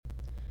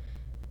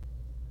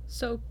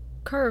So,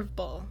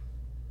 Curveball,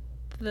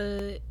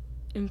 the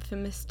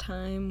infamous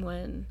time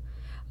when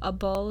a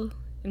ball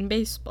in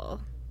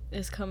baseball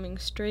is coming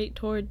straight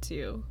towards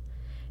you,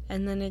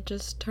 and then it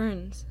just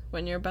turns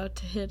when you're about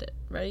to hit it,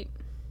 right?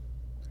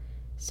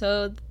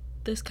 So,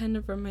 this kind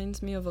of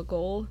reminds me of a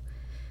goal.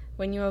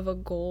 When you have a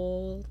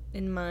goal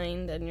in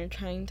mind and you're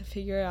trying to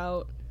figure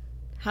out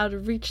how to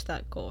reach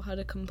that goal, how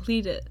to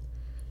complete it,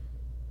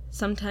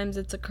 sometimes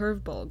it's a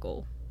curveball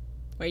goal,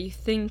 where you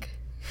think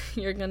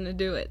you're gonna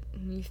do it,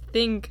 and you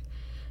think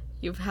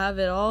you have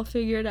it all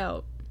figured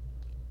out,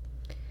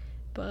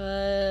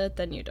 but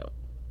then you don't,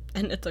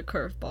 and it's a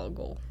curveball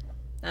goal.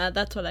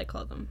 That's what I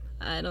call them.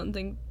 I don't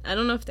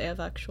know if they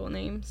have actual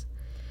names.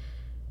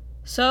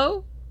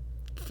 So,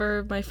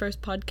 for my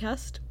first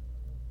podcast,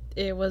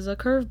 it was a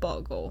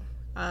curveball goal.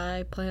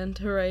 I plan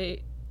to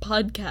write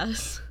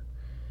podcasts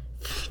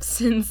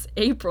since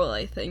April,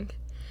 I think.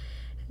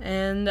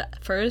 And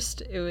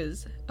first, it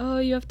was,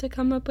 you have to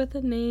come up with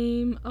a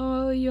name.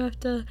 You have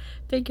to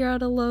figure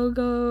out a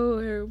logo.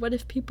 Or what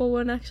if people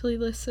won't actually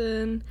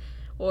listen?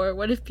 Or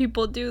what if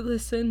people do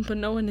listen, but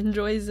no one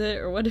enjoys it?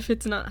 Or what if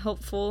it's not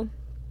helpful?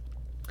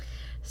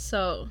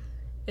 So,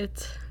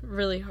 it's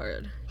really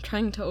hard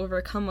trying to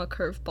overcome a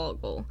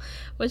curveball goal,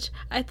 which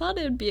I thought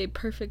it would be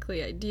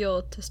perfectly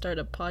ideal to start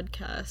a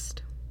podcast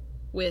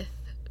with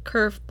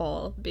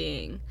curveball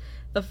being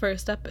the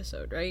first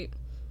episode, right?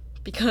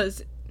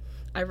 Because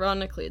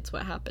ironically, it's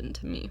what happened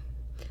to me.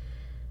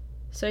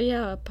 So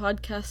yeah,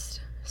 podcast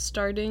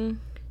starting,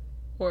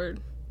 or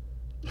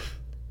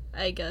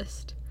I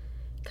guess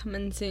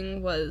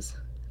commencing, was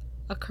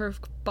a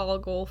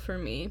curveball goal for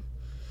me.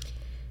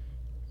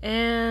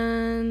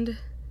 And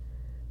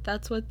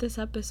that's what this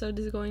episode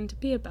is going to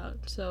be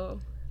about.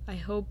 So I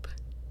hope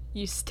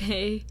you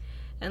stay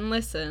and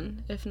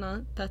listen. If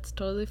not, that's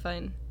totally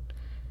fine.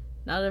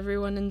 Not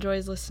everyone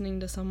enjoys listening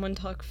to someone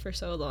talk for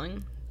so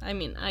long. I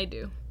mean, I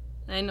do.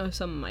 I know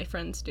some of my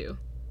friends do.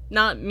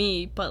 Not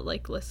me, but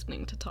like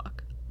listening to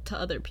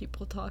other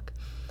people talk.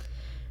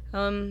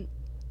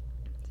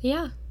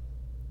 Yeah.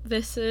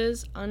 This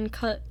is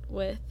Uncut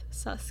with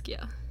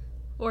Saskia.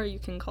 Or you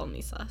can call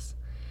me Sas.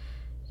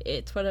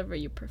 It's whatever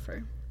you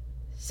prefer.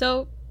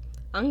 So,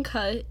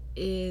 Uncut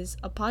is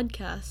a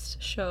podcast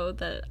show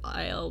that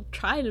I'll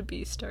try to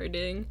be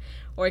starting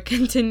or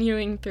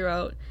continuing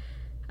throughout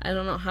I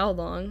don't know how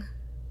long.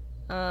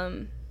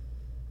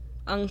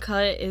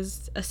 Uncut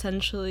is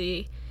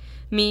essentially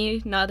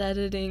me not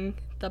editing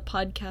the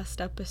podcast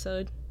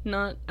episode,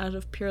 not out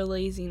of pure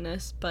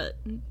laziness, but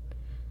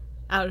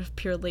out of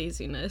pure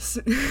laziness.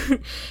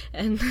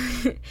 And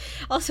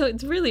also,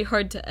 it's really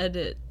hard to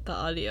edit the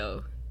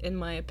audio, in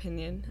my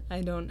opinion. I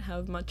don't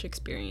have much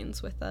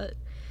experience with that.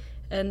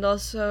 And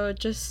also,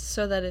 just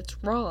so that it's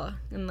raw,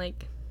 and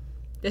like,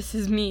 this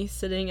is me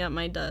sitting at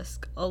my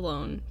desk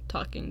alone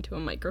talking to a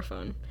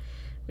microphone,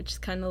 which is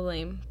kind of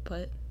lame,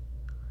 but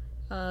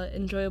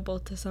enjoyable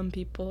to some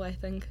people, I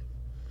think.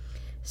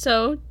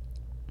 So,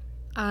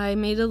 I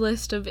made a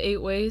list of 8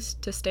 ways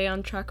to stay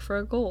on track for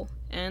a goal,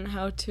 and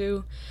how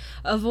to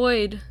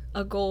avoid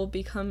a goal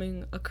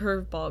becoming a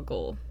curveball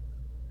goal.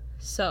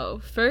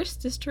 So,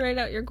 first is to write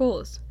out your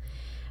goals.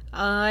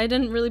 I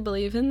didn't really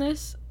believe in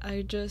this.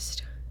 I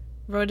just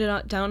wrote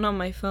it down on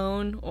my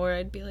phone, or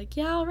I'd be like,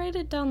 yeah, I'll write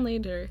it down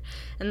later,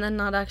 and then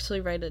not actually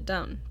write it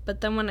down.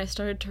 But then when I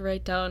started to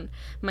write down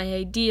my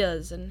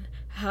ideas and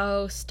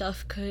how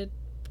stuff could,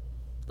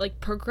 like,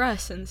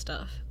 progress and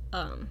stuff,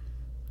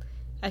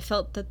 I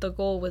felt that the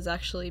goal was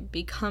actually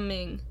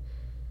becoming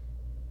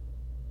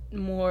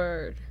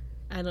more,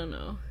 I don't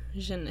know,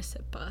 je ne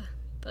sais pas,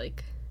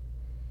 like,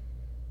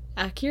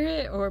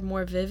 accurate or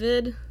more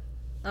vivid.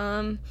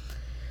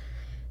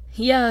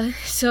 Yeah,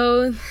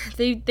 so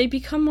they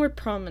become more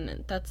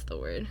prominent, that's the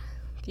word.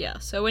 Yeah,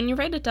 so when you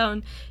write it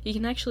down, you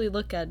can actually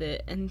look at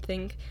it and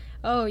think,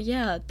 oh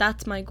yeah,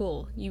 that's my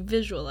goal. You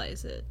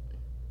visualize it.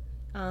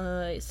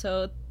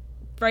 So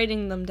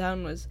writing them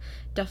down was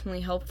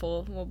definitely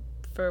helpful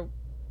for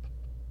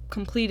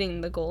completing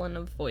the goal and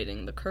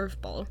avoiding the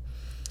curveball.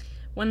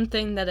 One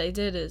thing that I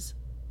did is,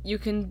 you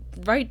can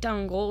write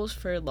down goals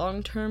for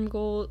long-term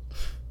goals.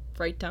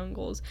 Write down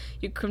goals.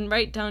 You can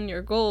write down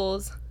your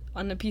goals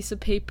on a piece of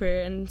paper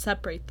and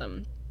separate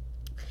them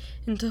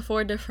into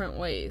 4 different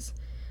ways.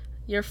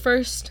 Your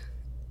first,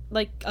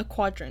 like a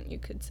quadrant, you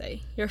could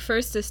say. Your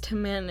first is to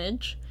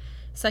manage,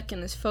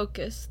 second is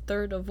focus,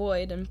 third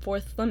avoid, and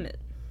fourth limit.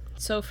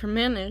 So for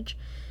manage,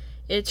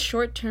 it's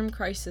short-term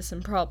crisis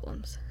and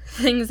problems.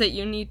 Things that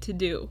you need to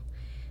do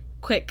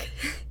quick,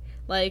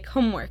 like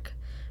homework,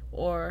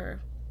 or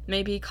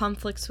maybe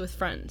conflicts with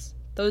friends.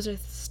 Those are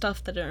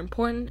stuff that are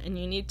important and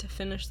you need to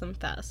finish them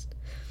fast.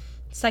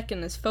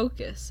 Second is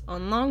focus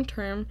on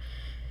long-term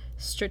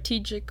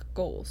strategic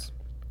goals.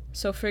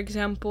 So for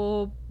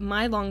example,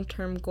 my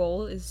long-term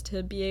goal is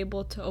to be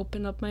able to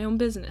open up my own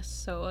business,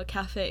 so a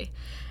cafe,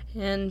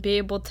 and be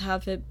able to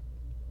have it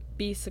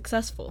be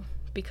successful,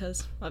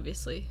 because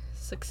obviously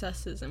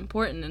success is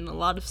important in a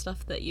lot of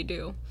stuff that you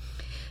do.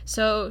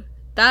 So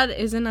that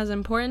isn't as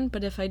important,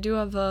 but if I do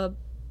have a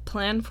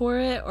plan for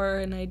it or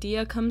an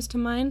idea comes to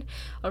mind,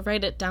 I'll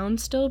write it down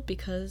still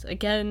because,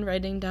 again,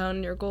 writing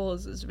down your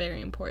goals is very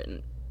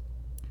important.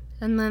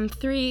 And then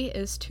 3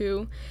 is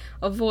to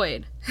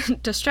avoid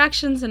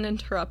distractions and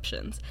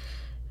interruptions.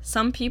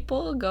 Some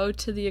people go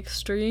to the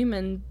extreme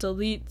and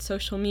delete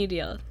social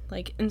media,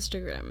 like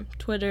Instagram,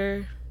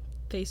 Twitter,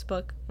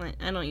 Facebook.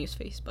 I don't use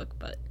Facebook,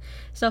 but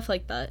stuff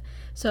like that.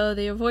 So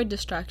they avoid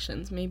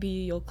distractions. Maybe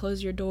you'll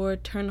close your door,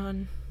 turn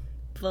on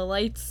the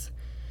lights.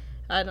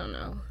 I don't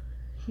know.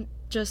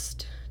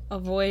 Just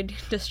avoid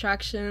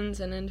distractions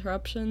and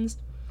interruptions.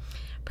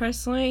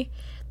 Personally,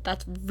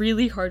 that's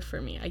really hard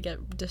for me. I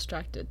get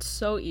distracted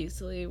so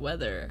easily,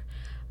 whether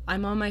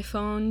I'm on my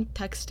phone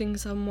texting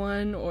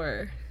someone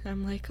or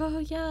I'm like, oh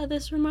yeah,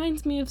 this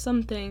reminds me of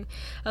something,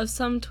 of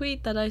some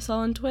tweet that I saw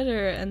on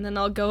Twitter, and then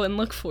I'll go and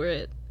look for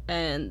it,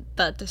 and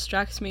that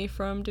distracts me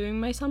from doing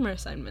my summer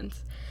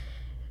assignments.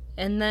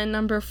 And then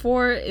number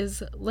 4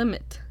 is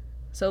limit.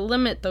 So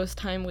limit those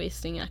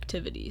time-wasting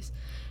activities.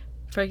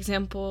 For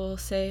example,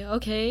 say,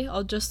 okay,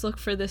 I'll just look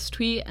for this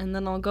tweet and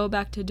then I'll go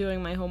back to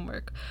doing my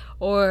homework.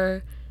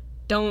 Or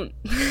don't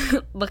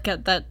look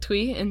at that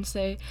tweet and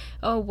say,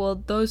 oh, well,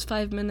 those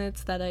 5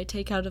 minutes that I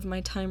take out of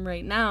my time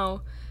right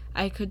now,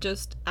 I could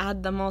just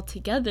add them all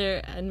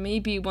together, and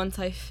maybe once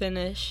I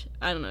finish,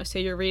 I don't know,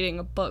 say you're reading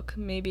a book,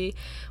 maybe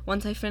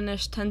once I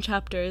finish 10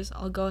 chapters,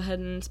 I'll go ahead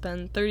and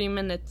spend 30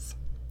 minutes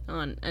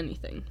on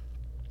anything.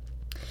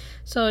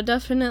 So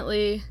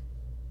definitely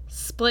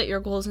split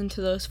your goals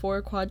into those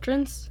 4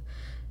 quadrants.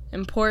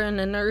 Important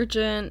and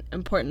urgent,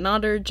 important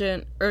not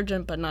urgent,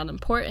 urgent but not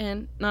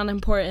important,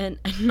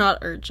 and not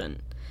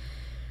urgent.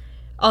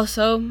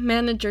 Also,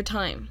 manage your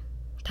time.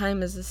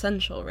 Time is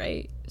essential,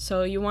 right?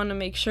 So you want to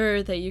make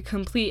sure that you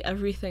complete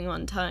everything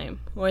on time,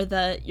 or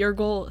that your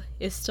goal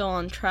is still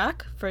on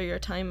track for your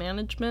time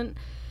management.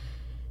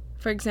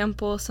 For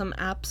example, some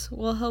apps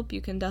will help.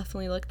 You can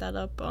definitely look that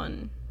up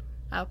on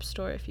App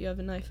Store if you have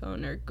an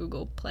iPhone or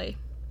Google Play.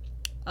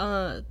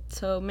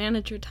 So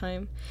manage your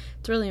time.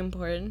 It's really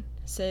important.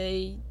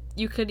 Say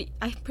you could,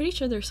 I'm pretty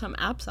sure there's some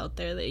apps out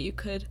there that you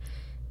could,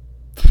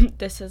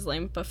 this is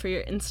lame, but for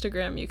your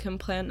Instagram you can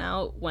plan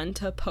out when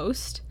to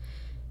post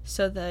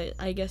so that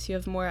I guess you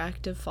have more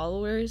active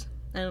followers.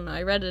 I don't know,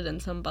 I read it in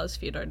some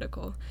BuzzFeed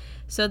article.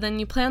 So then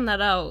you plan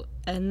that out,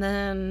 and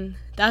then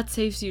that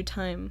saves you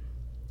time.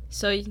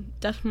 So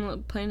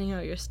definitely planning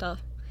out your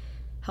stuff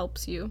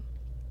helps you.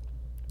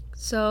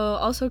 So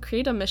also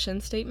create a mission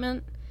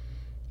statement.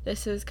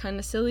 This is kind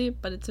of silly,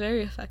 but it's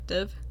very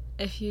effective.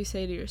 If you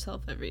say to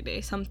yourself every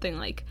day something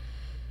like,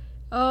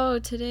 oh,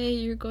 today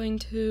you're going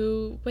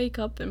to wake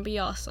up and be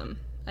awesome.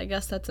 I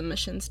guess that's a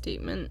mission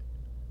statement.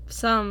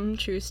 Some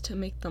choose to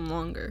make them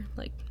longer,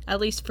 like at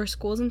least for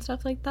schools and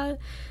stuff like that,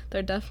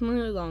 they're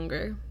definitely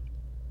longer,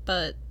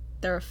 but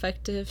they're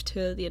effective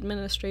to the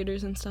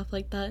administrators and stuff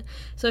like that.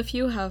 So if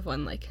you have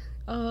one like,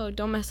 oh,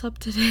 don't mess up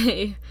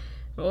today,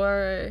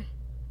 or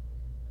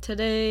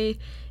today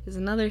is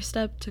another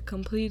step to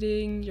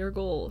completing your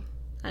goal,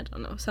 I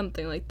don't know,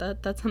 something like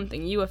that. That's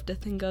something you have to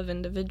think of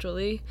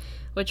individually,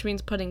 which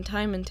means putting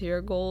time into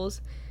your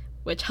goals,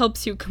 which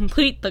helps you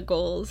complete the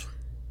goals.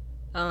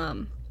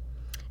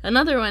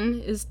 Another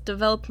one is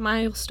develop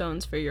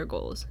milestones for your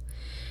goals.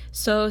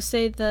 So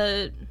say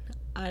that,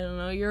 I don't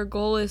know, your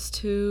goal is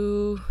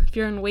to, if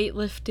you're in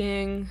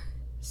weightlifting,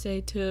 say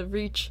to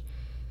reach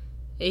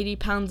 80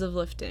 pounds of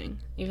lifting,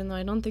 even though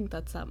I don't think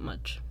that's that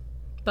much.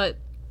 But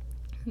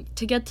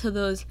to get to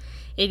those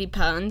 80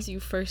 pounds, you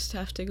first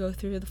have to go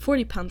through the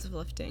 40 pounds of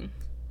lifting,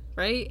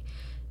 right?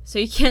 So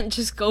you can't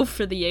just go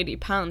for the 80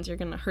 pounds, you're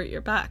going to hurt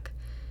your back.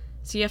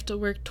 So you have to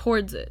work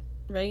towards it,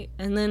 right?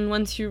 And then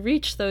once you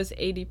reach those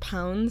 80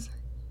 pounds,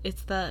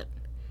 it's that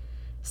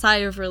sigh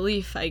of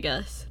relief, I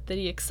guess,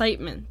 the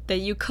excitement that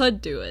you could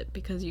do it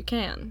because you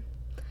can.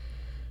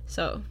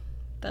 So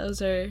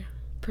those are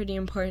pretty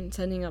important,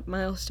 setting up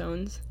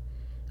milestones.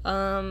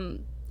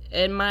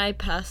 In my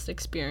past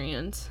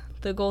experience,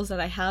 the goals that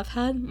I have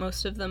had,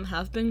 most of them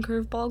have been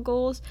curveball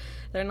goals.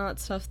 They're not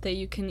stuff that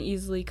you can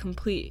easily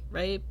complete,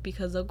 right?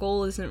 Because a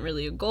goal isn't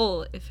really a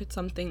goal if it's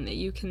something that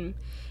you can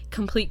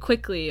complete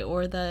quickly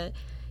or that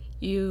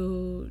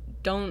you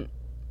don't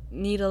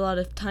need a lot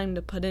of time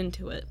to put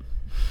into it,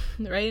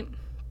 right?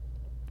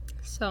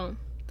 So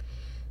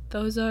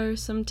those are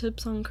some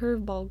tips on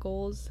curveball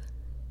goals.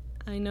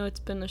 I know it's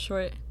been a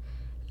short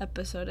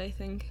episode, I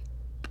think,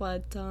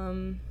 but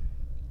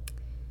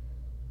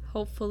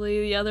hopefully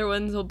the other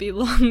ones will be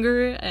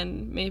longer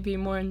and maybe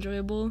more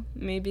enjoyable.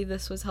 Maybe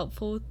this was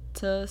helpful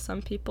to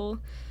some people,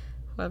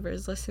 whoever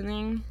is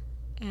listening.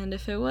 And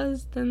if it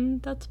was, then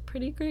that's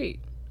pretty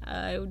great.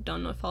 I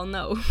don't know if I'll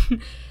know.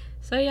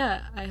 So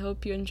yeah, I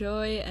hope you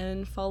enjoy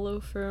and follow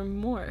for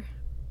more.